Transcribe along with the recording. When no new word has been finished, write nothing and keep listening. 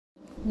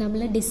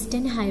നമ്മൾ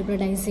distant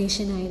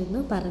hybridisation ആയിരുന്നു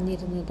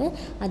പറഞ്ഞിരുന്നത്.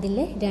 അതിൽ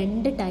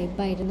 2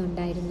 ടൈപ്പായിരുന്നു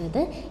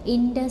ഉണ്ടായിരുന്നത്.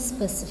 ഇൻ്റർ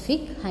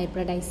സ്പെസിഫിക്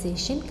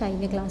ഹൈബ്രിഡൈസേഷൻ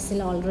കഴിഞ്ഞ ക്ലാസ്സിൽ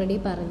ഓൾറെഡി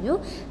പറഞ്ഞു,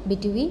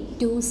 between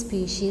 2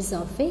 species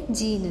of A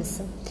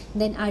genus.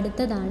 Then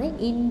അടുത്തതാണ്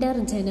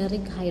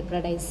ഇൻ്റർജെനറിക്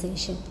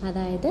ഹൈബ്രിഡൈസേഷൻ,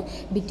 അതായത്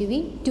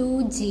between 2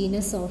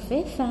 genus of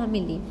A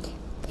family.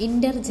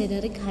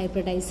 ഇൻ്റർജെനറിക്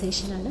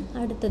hybridisation ആണ്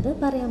അടുത്തത്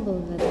പറയാൻ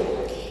പോകുന്നത്.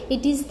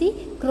 It is the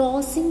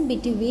crossing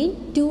between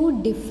 2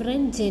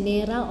 different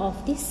ജനേറ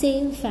of the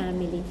same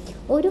family.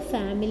 ഒരു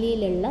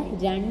ഫാമിലിയിലുള്ള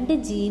 2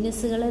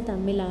 ജീനസുകൾ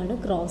തമ്മിലാണ്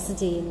ക്രോസ്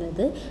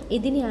ചെയ്യുന്നത്.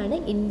 ഇതിനെയാണ്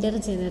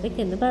ഇൻ്റർജെനറിക്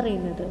എന്ന്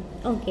പറയുന്നത്.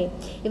 ഓക്കെ,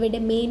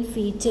 ഇവിടെ മെയിൻ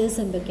ഫീച്ചേഴ്സ്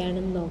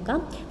എന്തൊക്കെയാണെന്ന് നോക്കാം.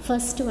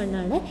 ഫസ്റ്റ് വൺ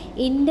ആണ്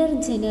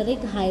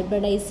ഇൻ്റർജെനറിക്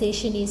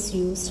hybridisation is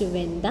used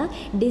when the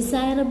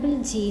desirable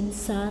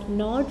genes are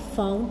not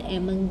found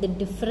among the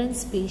different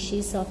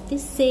species of the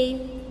same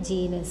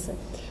genus.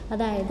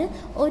 അതായത്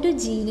ഒരു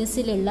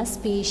ജീനസിലുള്ള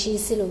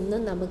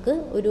സ്പീഷീസിലൊന്നും നമുക്ക്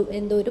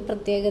ഒരു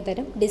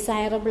പ്രത്യേകതരം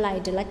ഡിസൈറബിൾ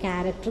ആയിട്ടുള്ള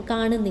ക്യാരക്ടർ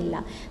കാണുന്നില്ല.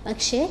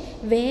 പക്ഷേ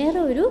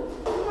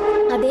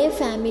അതേ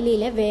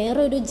ഫാമിലിയിലെ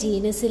വേറൊരു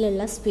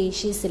ജീനസിലുള്ള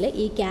സ്പീഷീസിൽ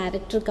ഈ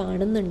ക്യാരക്ടർ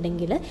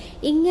കാണുന്നുണ്ടെങ്കിൽ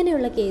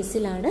ഇങ്ങനെയുള്ള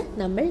കേസിലാണ്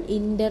നമ്മൾ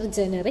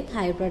ഇൻ്റർജെനറിക്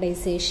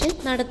ഹൈബ്രിഡൈസേഷൻ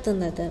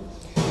നടത്തുന്നത്.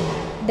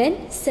 Then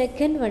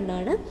second one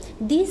ആണ്,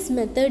 this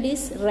method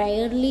is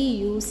rarely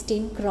used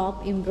in crop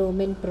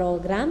improvement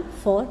program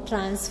for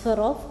transfer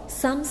of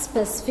some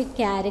specific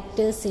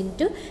characters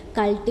into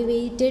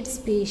cultivated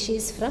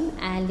species from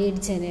allied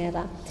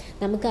genera.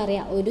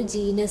 നമുക്കറിയാം, ഒരു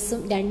ജീനസും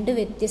 2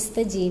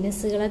 വ്യത്യസ്ത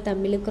ജീനസുകളെ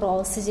തമ്മിൽ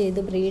ക്രോസ് ചെയ്ത്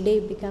ബ്രീഡ്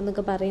ചെയ്യിപ്പിക്കുക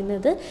എന്നൊക്കെ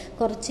പറയുന്നത്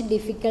കുറച്ച്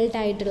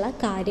ഡിഫിക്കൽട്ടായിട്ടുള്ള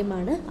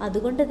കാര്യമാണ്.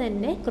 അതുകൊണ്ട്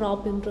തന്നെ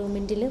ക്രോപ്പ്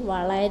ഇംപ്രൂവ്മെൻറ്റിൽ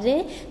വളരെ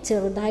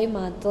ചെറുതായി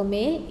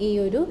മാത്രമേ ഈ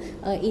ഒരു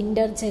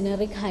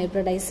ഇൻ്റർജെനറിക്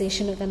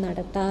ഹൈബ്രിഡൈസേഷനൊക്കെ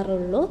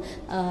നടത്താറുള്ളൂ.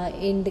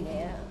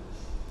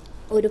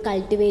 ഒരു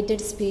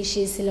കൾട്ടിവേറ്റഡ്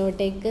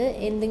സ്പീഷീസിലോട്ടേക്ക്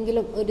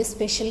എന്തെങ്കിലും ഒരു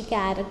സ്പെഷ്യൽ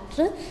ക്യാരക്ടർ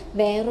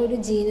വേറൊരു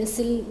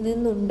ജീനസിൽ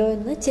നിന്നുണ്ടോ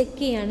എന്ന് ചെക്ക്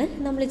ചെയ്യാണ്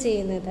നമ്മൾ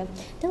ചെയ്യുന്നത്.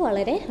 ഇത്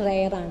വളരെ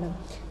റെയറാണ്.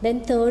 ദെൻ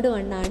തേർഡ്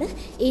വൺ ആണ്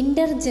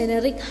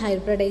ഇൻ്റർജെനറിക്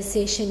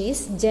hybridisation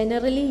is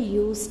generally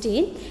used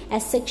in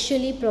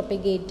asexually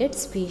propagated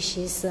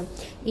species.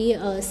 ഈ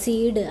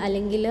സീഡ്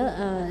അല്ലെങ്കിൽ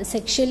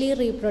സെക്ഷലി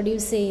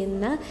റീപ്രൊഡ്യൂസ്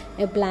ചെയ്യുന്ന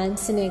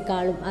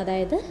പ്ലാന്റ്സിനേക്കാളും,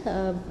 അതായത്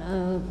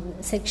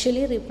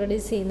സെക്ഷലി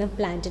റീപ്രൊഡ്യൂസ് ചെയ്യുന്ന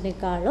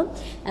പ്ലാന്റിനേക്കാളും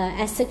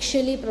asexually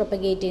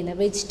propagate ചെയ്യുന്ന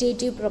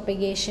വെജിറ്റേറ്റീവ്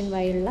പ്രൊപ്പഗേഷൻ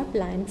വഴിയുള്ള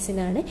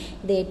പ്ലാന്റ്സിനാണ്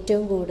ഇത്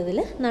ഏറ്റവും കൂടുതൽ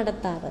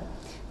നടത്താറ്.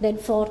 Then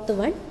fourth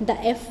one, the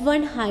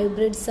F1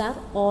 hybrids are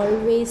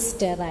always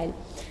sterile.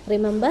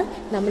 Remember,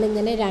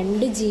 നമ്മളിങ്ങനെ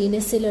 2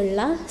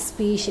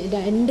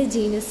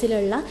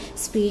 ജീനസിലുള്ള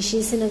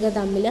സ്പീഷീസിനൊക്കെ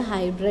തമ്മിൽ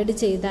ഹൈബ്രിഡ്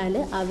ചെയ്താൽ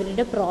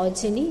അവരുടെ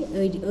പ്രോജനി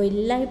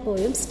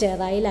എല്ലായ്പ്പോഴും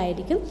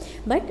സ്റ്റെറൈലായിരിക്കും.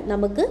 ബട്ട്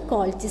നമുക്ക്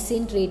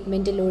കോൾച്ചിസിൻ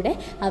ട്രീറ്റ്മെൻറ്റിലൂടെ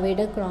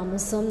അവയുടെ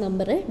ക്രോമസോം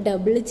നമ്പർ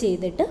ഡബിൾ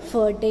ചെയ്തിട്ട്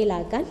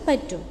ഫെർട്ടൈലാക്കാൻ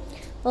പറ്റും.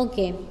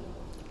 ഓക്കെ,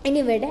 ഇനി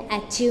ഇവിടെ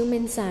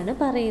അച്ചീവ്മെൻറ്റ്സ് ആണ്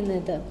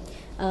പറയുന്നത്.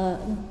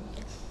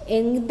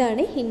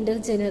 എന്താണ്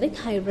ഇൻ്റർജെനറിക്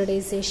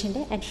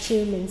ഹൈബ്രിഡൈസേഷൻ്റെ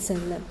അച്ചീവ്മെൻറ്റ്സ്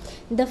എന്ന്.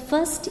 The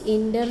first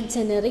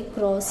ഇൻ്റർജെനറിക്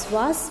cross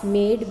was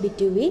made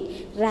between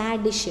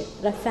radish,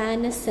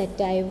 റഫാനസ്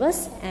sativus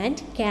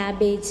and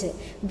cabbage,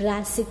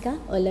 brassica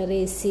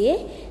oleracea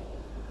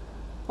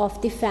of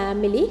the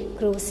family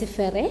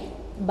Cruciferae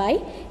by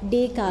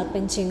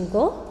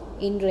D.Karpechenko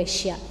in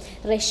Russia.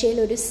 റഷ്യയിൽ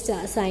ഒരു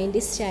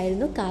സയൻറ്റിസ്റ്റ്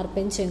ആയിരുന്നു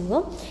കാർപെൻചെങ്കോ.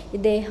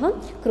 ഇദ്ദേഹം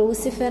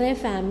ക്രൂസിഫെറെ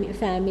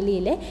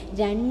ഫാമിലിയിലെ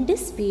 2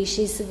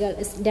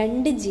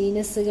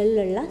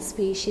 ജീനസുകളിലുള്ള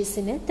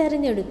സ്പീഷീസിനെ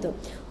തിരഞ്ഞെടുത്തു.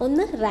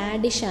 ഒന്ന്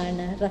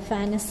റാഡിഷാണ്,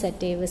 റഫാനസ്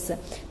sativus.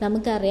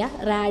 നമുക്കറിയാം,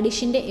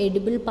 റാഡിഷിൻ്റെ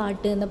എഡിബിൾ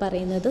പാർട്ട് എന്ന്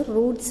പറയുന്നത്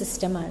റൂട്ട്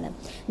സിസ്റ്റമാണ്.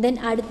 ദെൻ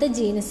അടുത്ത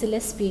ജീനസിലെ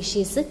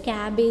സ്പീഷീസ്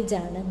കാബേജ്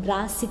ആണ്,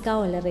 ബ്രാസിക്ക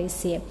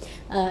oleracea.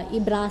 ഈ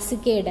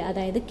ബ്രാസിക്കയുടെ,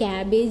 അതായത്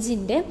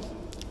കാബേജിൻ്റെ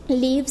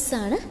ലീവ്സ്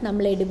ആണ്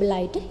നമ്മൾ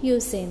എഡിബിളായിട്ട്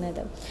യൂസ്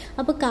ചെയ്യുന്നത്.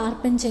 അപ്പോൾ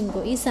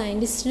കാർപെൻചെങ്കോ, ഈ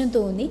സയൻറ്റിസ്റ്റിന്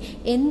തോന്നി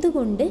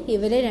എന്തുകൊണ്ട്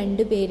ഇവരെ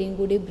 2 പേരെയും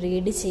കൂടി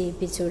ബ്രീഡ്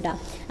ചെയ്യിപ്പിച്ചുകൂടാ.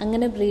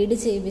 അങ്ങനെ ബ്രീഡ്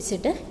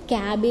ചെയ്യിപ്പിച്ചിട്ട്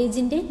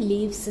കാബേജിൻ്റെ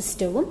ലീവ്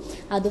സിസ്റ്റവും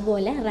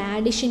അതുപോലെ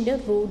റാഡിഷിൻ്റെ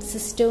റൂട്ട്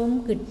സിസ്റ്റവും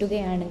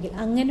കിട്ടുകയാണെങ്കിൽ,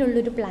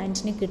 അങ്ങനെയുള്ളൊരു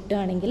പ്ലാന്റിന്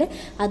കിട്ടുകയാണെങ്കിൽ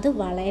അത്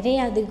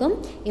വളരെയധികം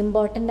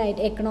ഇമ്പോർട്ടൻ്റ്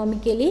ആയിട്ട്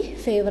എക്കണോമിക്കലി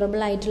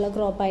ഫേവറബിൾ ആയിട്ടുള്ള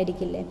ക്രോപ്പ്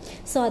ആയിരിക്കില്ലേ.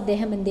 സോ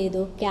അദ്ദേഹം എന്ത്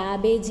ചെയ്തു,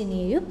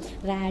 കാബേജിനെയും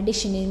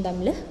റാഡിഷിനെയും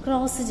തമ്മിൽ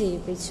cross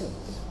ചെയ്യിപ്പിച്ചു.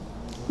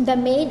 The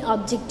main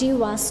objective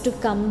was to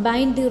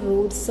combine the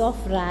roots of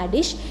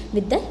radish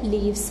with the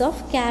leaves of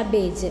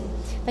cabbage.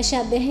 പക്ഷെ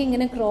അദ്ദേഹം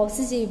ഇങ്ങനെ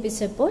ക്രോസ്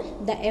ചെയ്യിപ്പിച്ചപ്പോൾ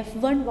ദ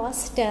F1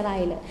 വാസ്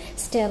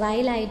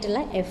സ്റ്റെറൈലായിട്ടുള്ള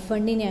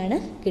F1നെയാണ്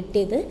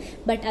കിട്ടിയത്.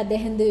 ബട്ട്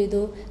അദ്ദേഹം എന്ത്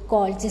ചെയ്തു,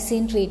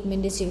 കോൾച്ചിസിൻ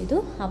ട്രീറ്റ്മെൻറ്റ് ചെയ്തു.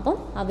 അപ്പം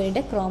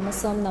അവരുടെ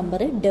ക്രോമസോം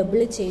നമ്പർ ഡബിൾ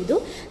ചെയ്തു.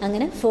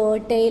 അങ്ങനെ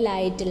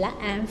ഫെർട്ടൈലായിട്ടുള്ള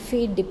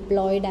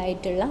ആംഫിഡിപ്ലോയിഡ്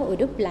ആയിട്ടുള്ള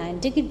ഒരു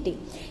പ്ലാന്റ് കിട്ടി.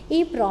 ഈ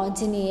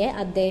പ്രോജനിയെ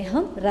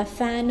അദ്ദേഹം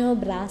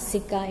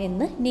റഫാനോബ്രാസിക്ക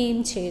എന്ന് നെയിം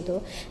ചെയ്തു.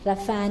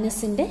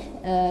 റഫാനസിൻ്റെ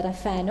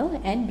റഫാനോ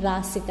ആൻഡ്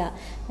ബ്രാസിക്ക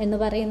എന്ന്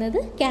പറയുന്നത്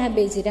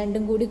കാബേജ്,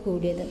 2 കൂടി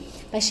കൂടിയത്.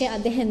 പക്ഷേ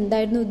അദ്ദേഹം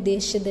എന്തായിരുന്നു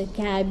ഉദ്ദേശിച്ചത്,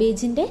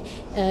 കാബേജിൻ്റെ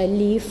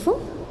ലീഫും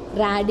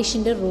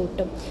റാഡിഷിൻ്റെ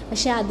റൂട്ടും.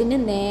 പക്ഷേ അതിന്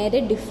നേരെ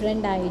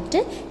ഡിഫറെൻ്റ് ആയിട്ട്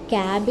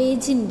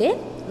കാബേജിൻ്റെ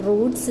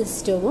റൂട്ട്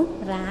സിസ്റ്റവും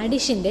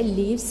റാഡിഷിൻ്റെ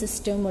ലീവ്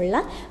സിസ്റ്റവുമുള്ള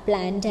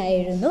പ്ലാന്റ്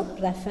ആയിരുന്നു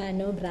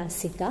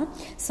റഫാനോബ്രാസിക്ക.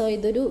 സോ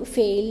ഇതൊരു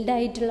ഫെയിൽഡ്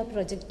ആയിട്ടുള്ള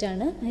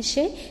പ്രൊജക്റ്റാണ്.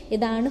 പക്ഷേ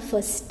ഇതാണ്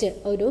ഫസ്റ്റ്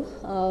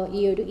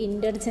ഈ ഒരു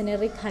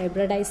ഇൻ്റർജെനറിക്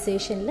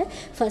ഹൈബ്രിഡൈസേഷനിൽ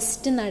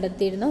ഫസ്റ്റ്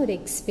നടത്തിയിരുന്ന ഒരു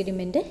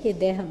എക്സ്പെരിമെൻ്റ്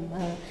ഇദ്ദേഹം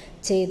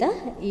ചെയ്ത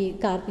ഈ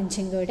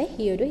കാർപെൻചെങ്കോയുടെ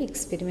ഈ ഒരു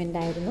എക്സ്പെരിമെൻ്റ്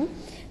ആയിരുന്നു.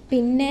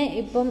 പിന്നെ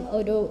ഇപ്പം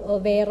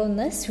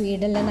വേറൊന്ന്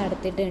സ്വീഡനിൽ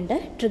നടത്തിയിട്ടുണ്ട്,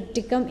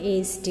 ട്രിപ്റ്റിക്കം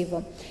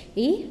ഏസ്റ്റിവം.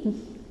 ഈ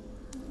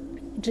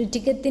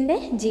ട്രിറ്റിക്കത്തിൻ്റെ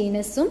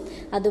ജീനസും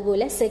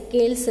അതുപോലെ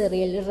സെക്കേൽ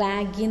സെറിയൽ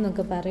റാഗി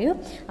എന്നൊക്കെ പറയും,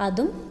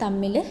 അതും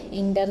തമ്മിൽ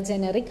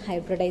ഇൻ്റർജെനറിക്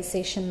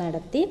ഹൈബ്രിഡൈസേഷൻ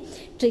നടത്തി.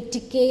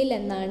 ട്രിറ്റിക്കയിൽ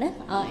എന്നാണ്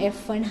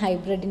F1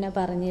 ഹൈബ്രിഡിനെ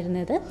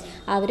പറഞ്ഞിരുന്നത്.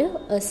 അവർ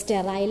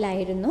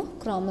സ്റ്റെറൈലായിരുന്നു.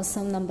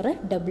 ക്രോമസോം നമ്പർ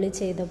ഡബിൾ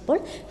ചെയ്തപ്പോൾ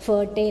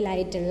ഫെർട്ടൈൽ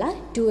ആയിട്ടുള്ള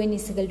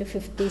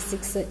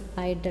 2n=56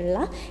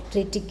 ആയിട്ടുള്ള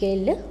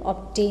ട്രിറ്റിക്കയിൽ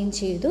ഒബ്റ്റെയിൻ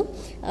ചെയ്തു.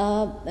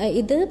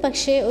 ഇത്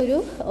പക്ഷേ ഒരു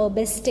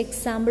ബെസ്റ്റ്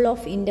എക്സാമ്പിൾ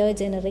ഓഫ്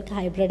ഇൻ്റർജെനറിക്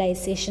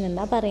ഹൈബ്രിഡൈസേഷൻ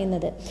എന്നാണ്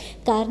പറയുന്നത്.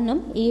 കാരണം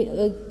ഈ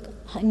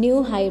ന്യൂ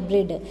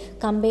ഹൈബ്രിഡ്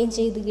കമ്പൈൻ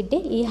ചെയ്ത് കിട്ടി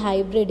ഈ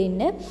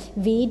ഹൈബ്രിഡിന്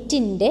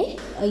വീറ്റിൻ്റെ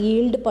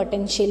ഈൽഡ്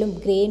പൊട്ടൻഷ്യലും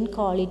ഗ്രെയിൻ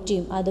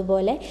ക്വാളിറ്റിയും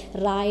അതുപോലെ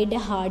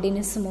റായുടെ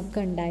ഹാർഡിനെസ്സും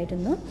ഒക്കെ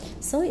ഉണ്ടായിരുന്നു.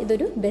 സോ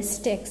ഇതൊരു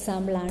ബെസ്റ്റ്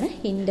എക്സാമ്പിളാണ്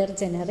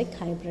ഇൻ്റർജെനറിക്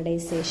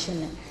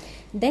ഹൈബ്രിഡൈസേഷന്.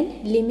 Then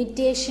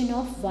limitation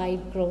of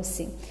wide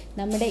crossing.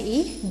 നമ്മുടെ ഈ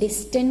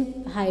ഡിസ്റ്റൻറ്റ്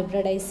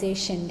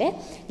ഹൈബ്രിഡൈസേഷൻ്റെ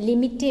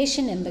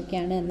ലിമിറ്റേഷൻ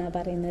എന്തൊക്കെയാണ് എന്നാണ്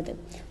പറയുന്നത്.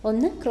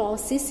 ഒന്ന്,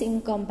 ക്രോസ് ഈസ്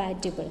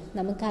ഇൻകോമ്പാറ്റിബിൾ.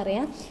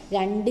 നമുക്കറിയാം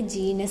 2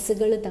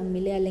 ജീനസുകൾ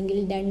തമ്മിൽ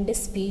അല്ലെങ്കിൽ 2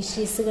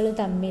 സ്പീഷീസുകൾ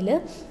തമ്മിൽ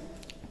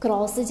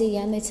ക്രോസ്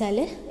ചെയ്യാന്ന് വെച്ചാൽ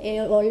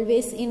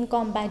ഓൾവേസ്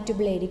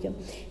ഇൻകോമ്പാറ്റിബിൾ ആയിരിക്കും.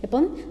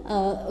 ഇപ്പം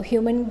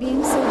ഹ്യൂമൻ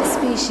ബീങ്സ് ഒരു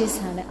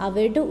സ്പീഷീസാണ്,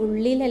 അവരുടെ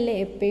ഉള്ളിലല്ലേ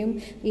എപ്പോഴും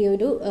ഈ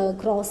ഒരു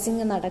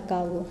ക്രോസിങ്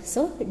നടക്കാവൂ.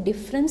 സോ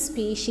ഡിഫറെൻറ്റ്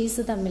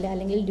സ്പീഷീസ് തമ്മിൽ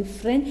അല്ലെങ്കിൽ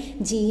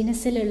ഡിഫറെൻറ്റ്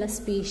ജീനസിലുള്ള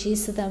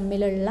സ്പീഷീസ്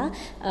തമ്മിലുള്ള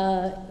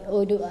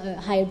ഒരു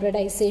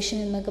ഹൈബ്രിഡൈസേഷൻ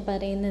എന്നൊക്കെ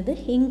പറയുന്നത്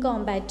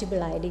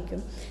ഇൻകോമ്പാറ്റിബിൾ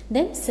ആയിരിക്കും.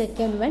 Then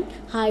second one,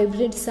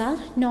 hybrids are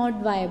not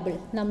viable.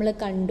 നമ്മൾ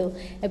കണ്ടു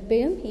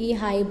എപ്പോഴും ഈ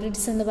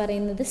ഹൈബ്രിഡ്സ് എന്ന്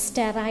പറയുന്നത്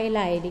സ്റ്റെറൈൽ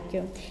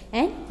ആയിരിക്കും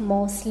and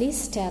mostly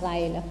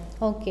sterile.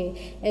 Okay,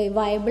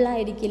 viable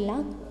ആയിരിക്കില്ല,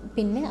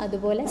 പിന്നെ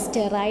അതുപോലെ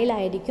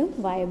സ്റ്റെറൈലായിരിക്കും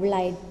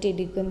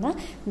വയബിളായിട്ടിരിക്കുന്ന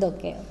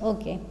ഇതൊക്കെ.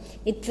 ഓക്കെ,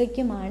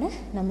 ഇത്രയ്ക്കുമാണ്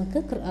നമുക്ക്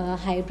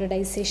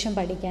ഹൈബ്രിഡൈസേഷൻ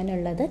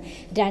പഠിക്കാനുള്ളത്.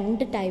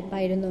 2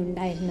 ടൈപ്പായിരുന്നു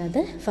ഉണ്ടായിരുന്നത്.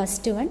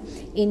 First one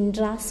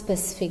intra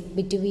specific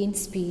between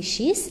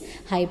species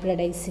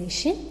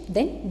hybridisation,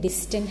 then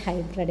distant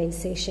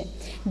hybridisation.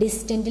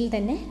 ഡിസ്റ്റൻറ്റിൽ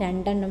തന്നെ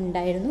 2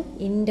 ഉണ്ടായിരുന്നു,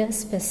 ഇൻ്റർ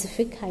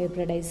സ്പെസിഫിക്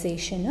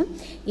ഹൈബ്രിഡൈസേഷനും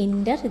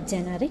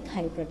ഇൻ്റർജെനറിക്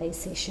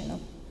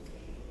ഹൈബ്രിഡൈസേഷനും.